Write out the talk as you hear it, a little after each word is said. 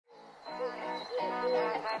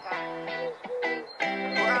She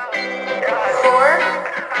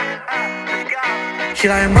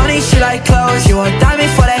like money, she like clothes, she want diamond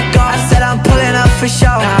for that gold. I said I'm pulling up for show,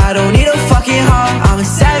 nah, I don't need a fucking hoe. I'm a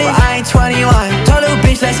savage, but I ain't 21. Told little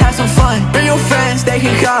bitch, let's have some fun. Bring your friends, they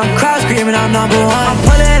can come. Crowd screaming, I'm number one. I'm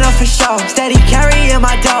pulling up for show, steady carrying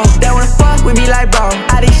my dough. They wanna fuck with me like bro,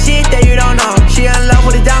 I did shit that you don't know. She in love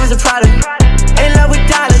with the diamonds and Prada, in love with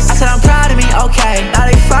dollars. I said I'm proud of me, okay. Now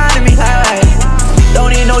they finding me like, hey, don't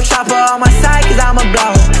need no chopper on my side, cause I'm a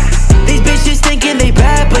blow. These bitches thinking they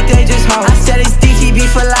bad, but they just hoes. I said it's DTB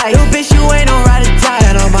for life. Little bitch, you ain't no ride or die.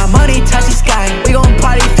 And all my money touch the sky. We gon'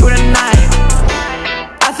 party through the night.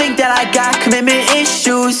 I think that I got commitment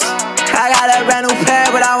issues. I got a brand new pair,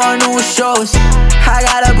 but I want new shoes. I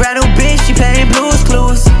got a brand new bitch, she playing Blues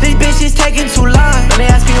Clues. These bitches taking too long, and they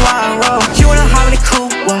ask me why I'm wrong. She wanna hop in the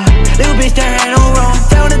coupe, what? Little bitch, there ain't no wrong.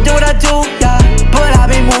 They wanna do what I do, yeah, but I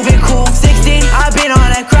been moving cool. 16, I been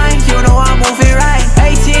on that grind, you know I'm moving right.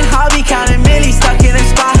 18, I'll be counting millies, stuck in the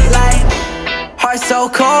spotlight. Heart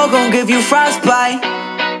so cold, gon' give you frostbite.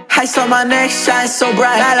 Ice on my neck, shine so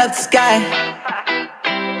bright, light up the sky.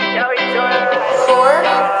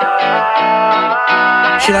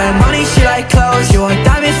 She like money, she like clothes, you want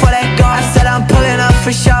diamond for that gold. I said I'm pulling up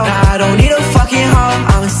for show, nah, I don't need a fucking hoe.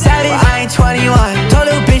 I'm a savage, but I ain't 21. Told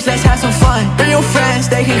little bitch, let's have some fun. Bring your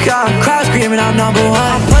friends, they can come. Crowd screaming, I'm number one.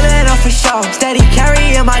 I'm pulling up for show, steady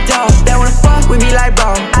carrying my dough. They wanna fuck with me like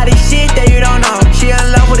bro, I did shit that you don't know. She in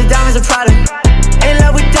love with the diamonds and Prada, in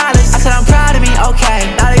love with dollars. I said I'm proud of me,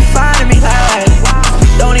 okay.